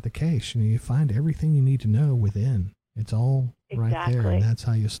really not the case. You find everything you need to know within. It's all right there. And that's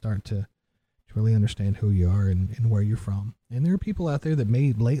how you start to really understand who you are and where you're from. And there are people out there that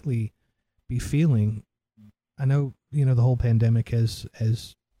may lately be feeling, I know, the whole pandemic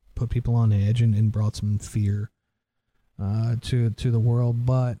has put people on edge and brought some fear to the world,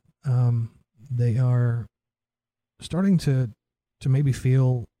 but they are starting to maybe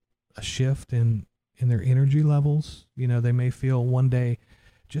feel a shift in their energy levels. They may feel one day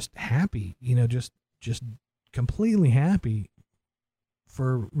just happy, just completely happy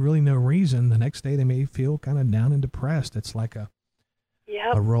for really no reason. The next day they may feel kind of down and depressed. It's like a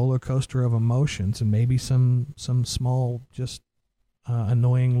roller coaster of emotions, and maybe some small just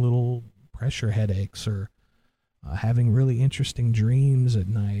annoying little pressure headaches, or having really interesting dreams at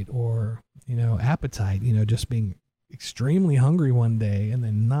night, or appetite, just being extremely hungry one day and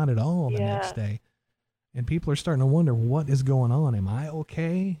then not at all the next day. And people are starting to wonder, what is going on? Am I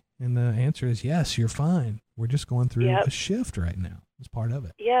okay? And the answer is yes, you're fine. We're just going through a shift right now. It's part of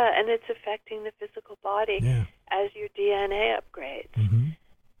it. Yeah, and it's affecting the physical body as your DNA upgrades.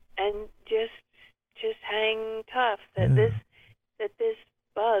 And just hang tough that this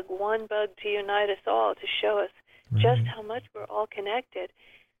bug, one bug to unite us all, to show us just how much we're all connected,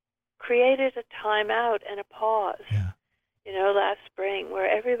 created a time out and a pause, last spring, where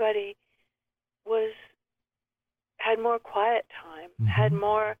everybody had more quiet time, had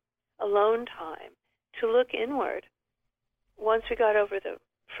more alone time to look inward. Once we got over the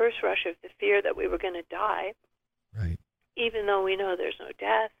first rush of the fear that we were going to die, even though we know there's no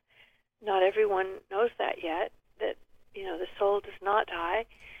death, not everyone knows that yet, that, the soul does not die.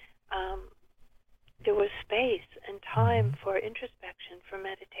 There was space and time for introspection, for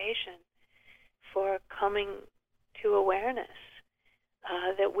meditation, for coming to awareness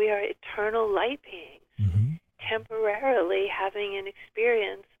that we are eternal light beings temporarily having an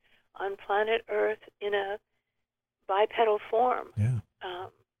experience on planet Earth in a bipedal form. Yeah.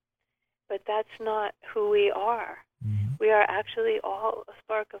 But that's not who we are. Mm-hmm. We are actually all a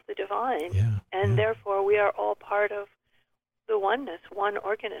spark of the divine, Yeah. and yeah. therefore we are all part of the oneness, one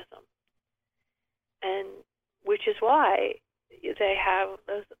organism. And which is why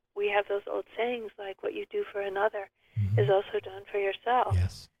we have those old sayings like, what you do for another Mhm. is also done for yourself.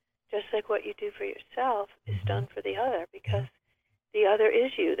 Yes. Just like what you do for yourself is Mhm. done for the other, because the other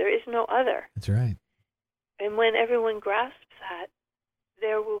is you. There is no other. That's right. And when everyone grasps that,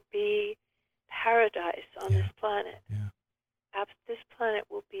 there will be paradise on Yeah. this planet. Yeah. This planet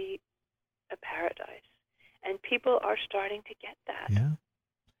will be a paradise. And people are starting to get that. Yeah.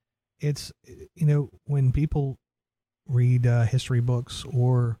 It's, when people read history books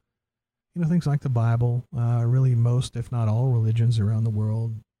or, things like the Bible, really most, if not all religions around the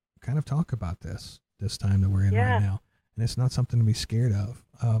world kind of talk about this time that we're in Yeah. right now. And it's not something to be scared of.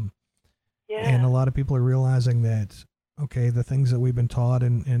 Yeah. And a lot of people are realizing that, okay, the things that we've been taught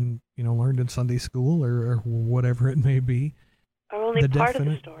and learned in Sunday school or whatever it may be, are only part of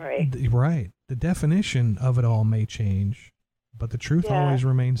the story. Right. The definition of it all may change, but the truth Yeah. always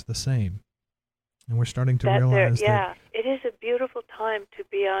remains the same. And we're starting to realize that. It is a beautiful time to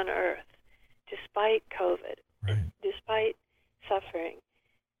be on Earth, despite COVID, Right. despite suffering.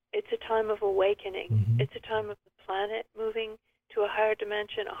 It's a time of awakening. Mhm. It's a time of the planet moving to a higher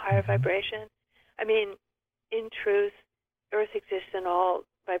dimension, a higher Mhm. vibration. I mean, in truth, Earth exists in all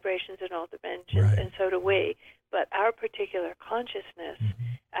vibrations and all dimensions, Right. and so do we. But our particular consciousness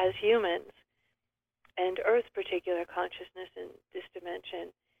Mhm. as humans and Earth's particular consciousness in this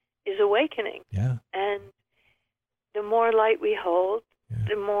dimension is awakening. Yeah. And the more light we hold, Yeah.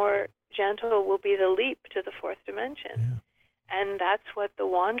 the more gentle will be the leap to the fourth dimension. Yeah. And that's what the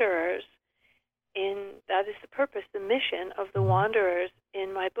wanderers that is the purpose, the mission of the Mhm. wanderers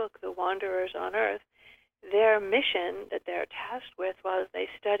in my book, The Wanderers on Earth. Their mission that they're tasked with while they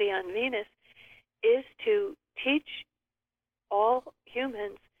study on Venus is to teach all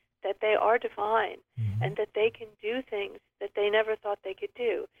humans that they are divine Mhm. and that they can do things that they never thought they could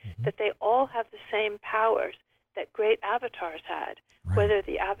do, Mhm. that they all have the same powers that great avatars had, Right. whether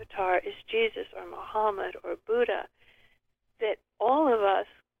the avatar is Jesus or Muhammad or Buddha, that all of us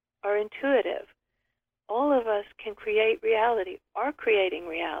are intuitive. All of us can create reality, are creating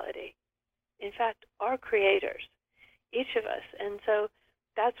reality. In fact, are creators, each of us. And so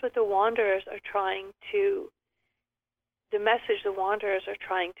that's what the wanderers are trying to, the message the wanderers are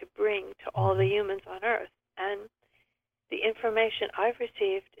trying to bring to all the humans on Earth. And the information I've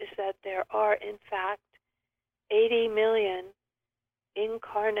received is that there are, in fact, 80 million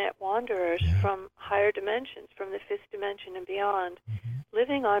incarnate wanderers Yeah. from higher dimensions, from the fifth dimension and beyond, Mhm.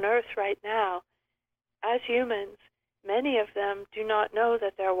 living on Earth right now. As humans, many of them do not know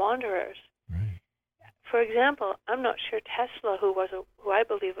that they're wanderers. Right. For example, I'm not sure Tesla, who I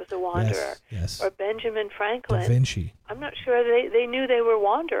believe was a wanderer, Yes. or Benjamin Da Franklin, Vinci. I'm not sure they knew they were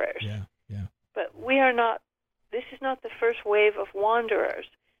wanderers. Yeah. Yeah. But we are not, this is not the first wave of wanderers.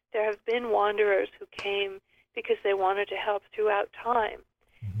 There have been wanderers who came because they wanted to help throughout time.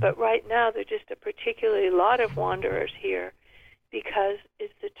 Mhm. But right now, there are just a particularly lot of wanderers here because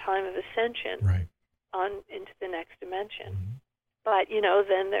it's the time of ascension Right. on into the next dimension. Mhm. But,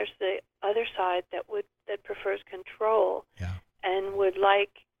 then there's the other side that prefers control Yeah. and would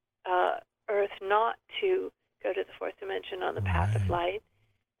like Earth not to go to the fourth dimension on the path of Right. light.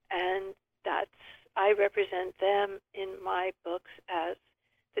 And I represent them in my books as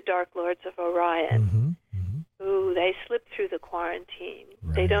the Dark Lords of Orion, Mhm. Mhm. who they slip through the quarantine.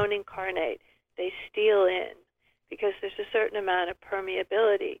 They Right. don't incarnate. They steal in because there's a certain amount of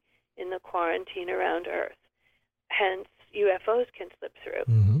permeability in the quarantine around Earth. Hence, UFOs can slip through.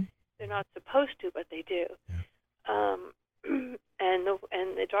 Mhm. They're not supposed to, but they do. Yeah.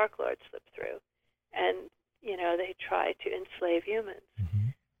 And the Dark Lords slip through. And, they try to enslave humans,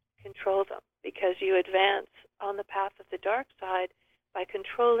 Mhm. control them, because you advance on the path of the dark side by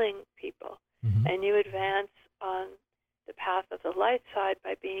controlling people. Mhm. And you advance on the path of the light side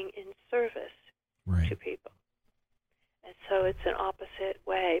by being in service Right. to people. And so it's an opposite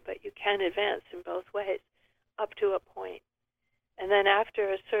way, but you can advance in both ways up to a point. And then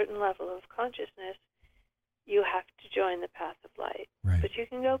after a certain level of consciousness, you have to join the path of light. Right. But you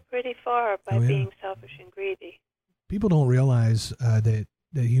can go pretty far by Oh, yeah. being selfish and greedy. People don't realize that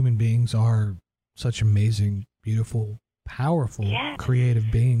human beings are such amazing, beautiful, powerful, Yes.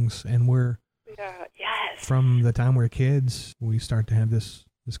 creative beings, and we're We are, yes. from the time we're kids, we start to have this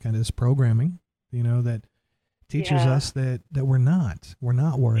programming, that teaches us that we're not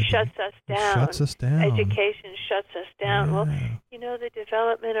worthy. Shuts us down. Shuts us down. Education shuts us down. Yeah. Well, the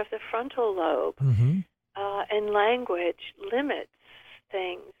development of the frontal lobe and language limits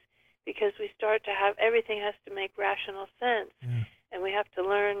things because we start to have, everything has to make rational sense. Yeah. And we have to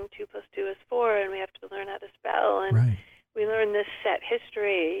learn 2 + 2 is 4, and we have to learn how to spell. And we learn this set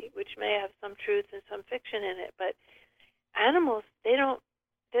history, which may have some truth and some fiction in it. But animals, they don't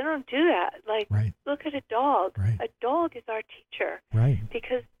do that. Like, look at a dog. A dog is our teacher.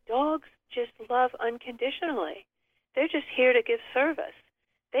 Because dogs just love unconditionally. They're just here to give service.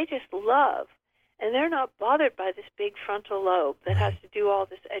 They just love. And they're not bothered by this big frontal lobe that has to do all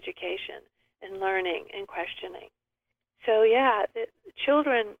this education and learning and questioning. So, the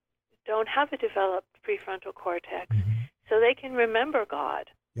children don't have a developed prefrontal cortex, so they can remember God.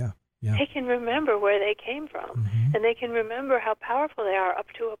 They can remember where they came from, and they can remember how powerful they are up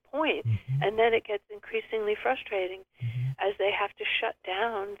to a point, and then it gets increasingly frustrating as they have to shut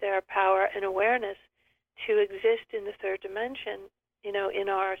down their power and awareness to exist in the third dimension, in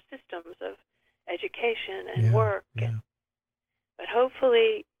our systems of education and work. But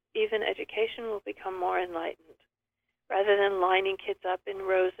hopefully, even education will become more enlightened, rather than lining kids up in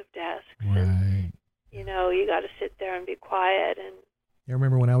rows of desks. And, you got to sit there and be quiet. And I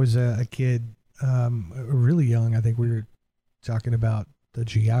remember when I was a kid, really young, I think we were talking about the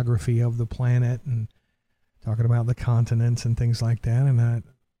geography of the planet and talking about the continents and things like that. And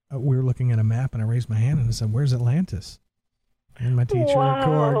we were looking at a map, and I raised my hand and I said, "Where's Atlantis?" And my teacher,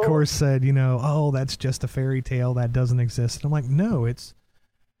 of course, said, "Oh, that's just a fairy tale that doesn't exist." And I'm like, "No, it's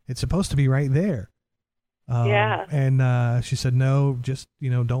supposed to be right there." And she said, "No, just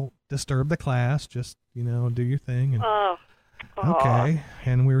don't disturb the class. Just do your thing." And, okay.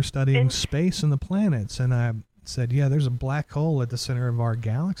 And we were studying space and the planets, and I said, "Yeah, there's a black hole at the center of our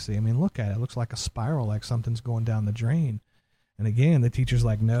galaxy. I mean, look at it. It looks like a spiral, like something's going down the drain." And again, the teacher's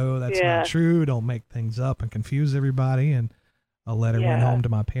like, "No, that's not true. Don't make things up and confuse everybody." And a letter went home to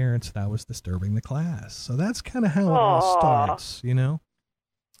my parents that I was disturbing the class. So that's kind of how it all starts, Now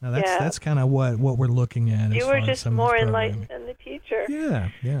that's kind of what we're looking at. You were just more enlightened than the teacher. Yeah.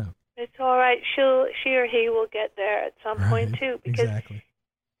 It's all right. She or he will get there at some point too, because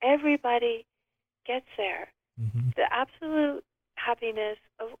everybody gets there. The absolute happiness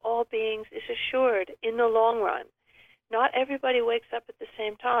of all beings is assured in the long run. Not everybody wakes up at the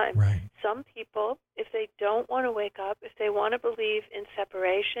same time. Some people, if they don't want to wake up, if they want to believe in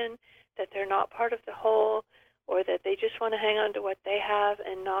separation, that they're not part of the whole, or that they just want to hang on to what they have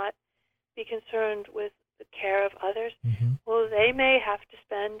and not be concerned with the care of others, well, they may have to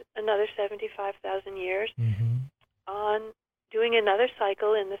spend another 75,000 years on doing another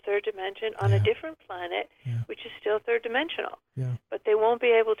cycle in the third dimension on a different planet, which is still third dimensional. But they won't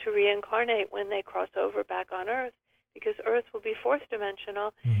be able to reincarnate when they cross over back on Earth, because Earth will be fourth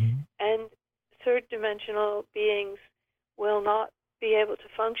dimensional, and third dimensional beings will not be able to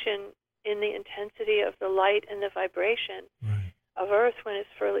function in the intensity of the light and the vibration of Earth when it's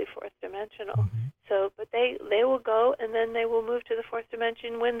fully fourth dimensional. So, but they will go, and then they will move to the fourth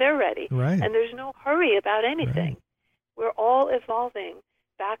dimension when they're ready. And there's no hurry about anything. We're all evolving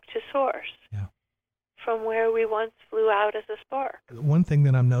back to source from where we once flew out as a spark. One thing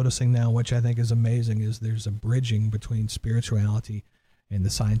that I'm noticing now, which I think is amazing, is there's a bridging between spirituality and the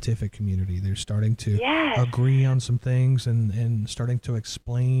scientific community. They're starting to agree on some things and starting to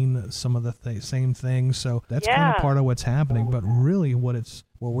explain some of the same things. So that's kind of part of what's happening. But really what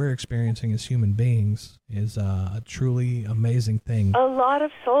we're experiencing as human beings is a truly amazing thing. A lot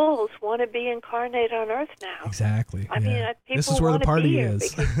of souls want to be incarnate on Earth now. Exactly. I mean, people this is where the party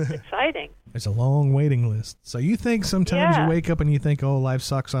is. Because it's exciting. There's a long waiting list. So you think sometimes you wake up and you think, "Oh, life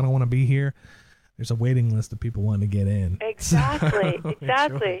sucks. I don't want to be here." There's a waiting list of people wanting to get in. Exactly.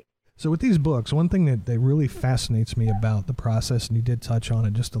 So with these books, one thing that really fascinates me about the process, and you did touch on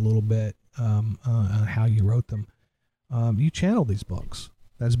it just a little bit, on how you wrote them, you channeled these books.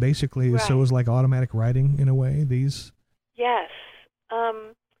 That's basically, so it was like automatic writing in a way, these? Yes.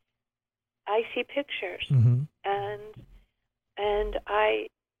 I see pictures, and I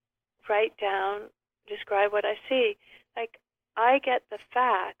write down, describe what I see. Like, I get the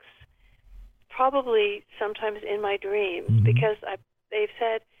facts probably sometimes in my dreams, because they've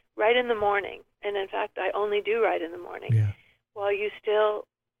said write in the morning, and in fact I only do write in the morning while you still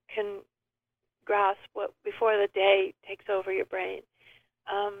can grasp what before the day takes over your brain,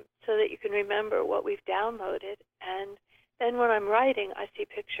 so that you can remember what we've downloaded. And then when I'm writing, I see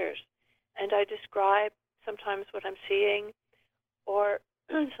pictures and I describe sometimes what I'm seeing, or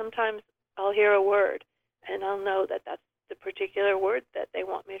sometimes I'll hear a word and I'll know that that's the particular word that they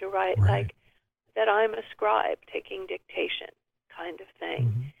want me to write. Like that I'm a scribe taking dictation kind of thing.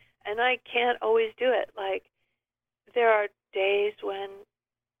 Mm-hmm. And I can't always do it. Like, there are days when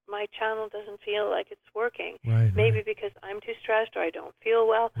my channel doesn't feel like it's working. Right, Maybe right. because I'm too stressed or I don't feel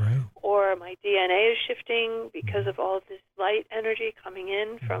well, Right. or my DNA is shifting because of all of this light energy coming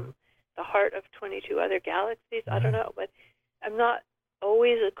in from the heart of 22 other galaxies. I don't know, but I'm not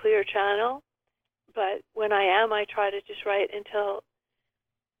always a clear channel. But when I am, I try to just write until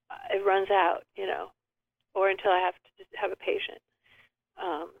it runs out, or until I have to just have a patient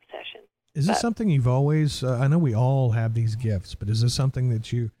session. Is this something you've always, I know we all have these gifts, but is this something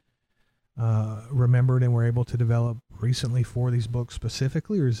that you remembered and were able to develop recently for these books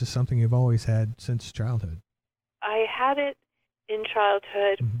specifically, or is this something you've always had since childhood? I had it in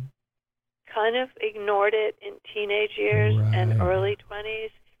childhood, kind of ignored it in teenage years and early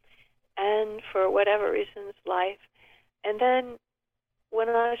 20s, and for whatever reasons, life. And then when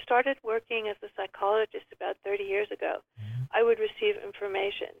I started working as a psychologist about 30 years ago, I would receive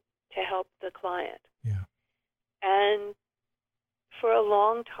information to help the client. Yeah. And for a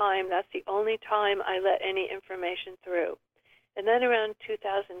long time, that's the only time I let any information through. And then around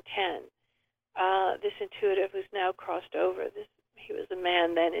 2010, this intuitive who's now crossed over, he was a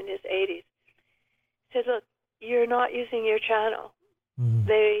man then in his 80s, said, look, you're not using your channel.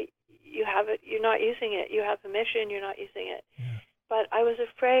 You have it, you're not using it. You have a mission, you're not using it. Yeah. But I was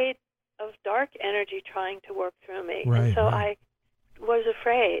afraid of dark energy trying to work through me. Right, and so right. I was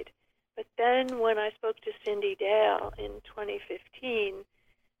afraid. But then when I spoke to Cindy Dale in 2015,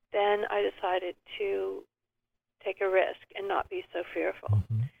 then I decided to take a risk and not be so fearful.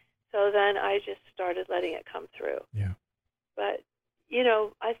 So then I just started letting it come through. Yeah. But,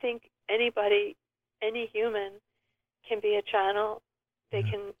 I think anybody, any human can be a channel. They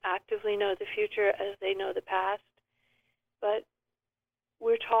can actively know the future as they know the past. But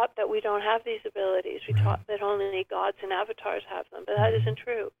we're taught that we don't have these abilities. We're taught that only gods and avatars have them. But that isn't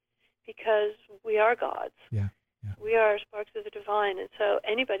true, because we are gods. Yeah. We are sparks of the divine. And so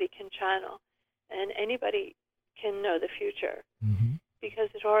anybody can channel, and anybody can know the future, because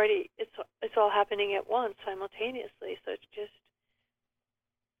it's all happening at once, simultaneously. So it's just,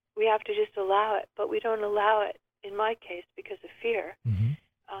 we have to just allow it. But we don't allow it, in my case, because of fear.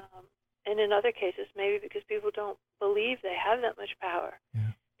 And in other cases, maybe because people don't believe they have that much power,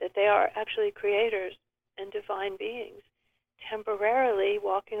 that they are actually creators and divine beings, temporarily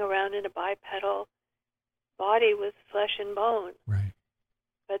walking around in a bipedal body with flesh and bone. Right.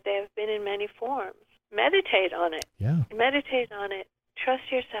 But they have been in many forms. Meditate on it. Yeah. Meditate on it.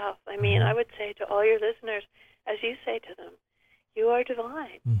 Trust yourself. I mean, I would say to all your listeners, as you say to them, you are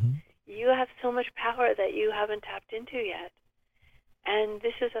divine. You have so much power that you haven't tapped into yet. And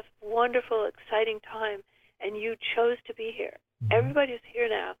this is a wonderful, exciting time, and you chose to be here. Everybody's here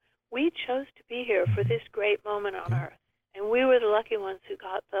now. We chose to be here for this great moment on Earth, and we were the lucky ones who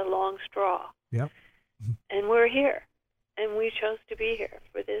got the long straw. Yep. And we're here, and we chose to be here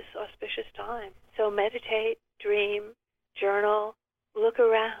for this auspicious time. So meditate, dream, journal, look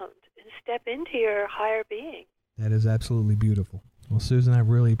around, and step into your higher being. That is absolutely beautiful. Well, Susan, I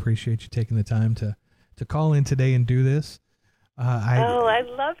really appreciate you taking the time to call in today and do this. I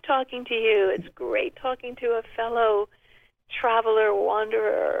love talking to you. It's great talking to a fellow traveler,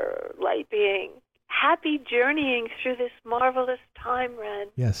 wanderer, light being. Happy journeying through this marvelous time, Ren.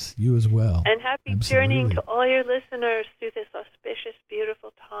 Yes, you as well. And happy journeying to all your listeners through this auspicious,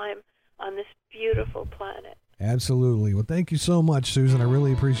 beautiful time on this beautiful planet. Absolutely. Well, thank you so much, Susan. I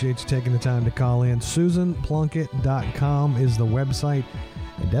really appreciate you taking the time to call in. SusanPlunkett.com is the website.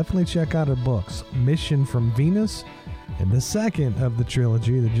 And definitely check out her books, Mission from Venus, and the second of the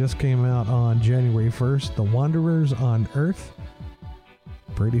trilogy that just came out on January 1st, The Wanderers on Earth.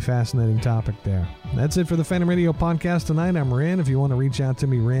 Pretty fascinating topic there. That's it for the Phantom Radio podcast tonight. I'm Ren. If you want to reach out to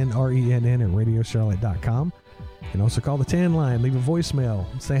me, Ren, R-E-N-N, at RadioCharlotte.com. You can also call the TAN line, leave a voicemail,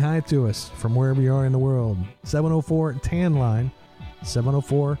 say hi to us from wherever you are in the world. 704-TAN line,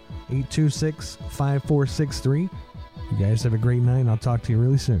 704-826-5463. You guys have a great night, and I'll talk to you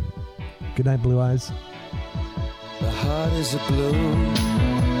really soon. Good night, Blue Eyes. The heart is a bloom,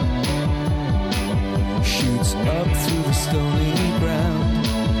 shoots up through the stony ground.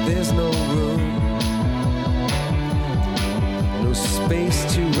 There's no room, no space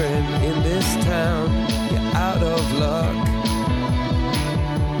to rent in this town. You're out of luck,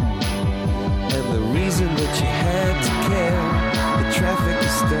 and the reason that you had to care, the traffic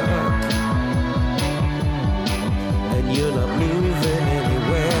is stuck, and you're not moving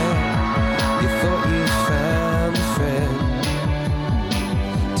anywhere. You thought you found a friend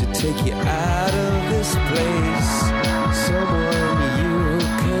to take you out of this place, someone you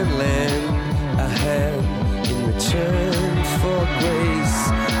can lend a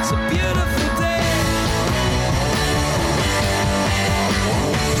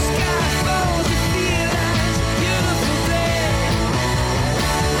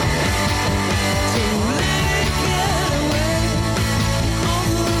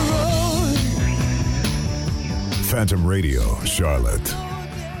Phantom Radio, Charlotte.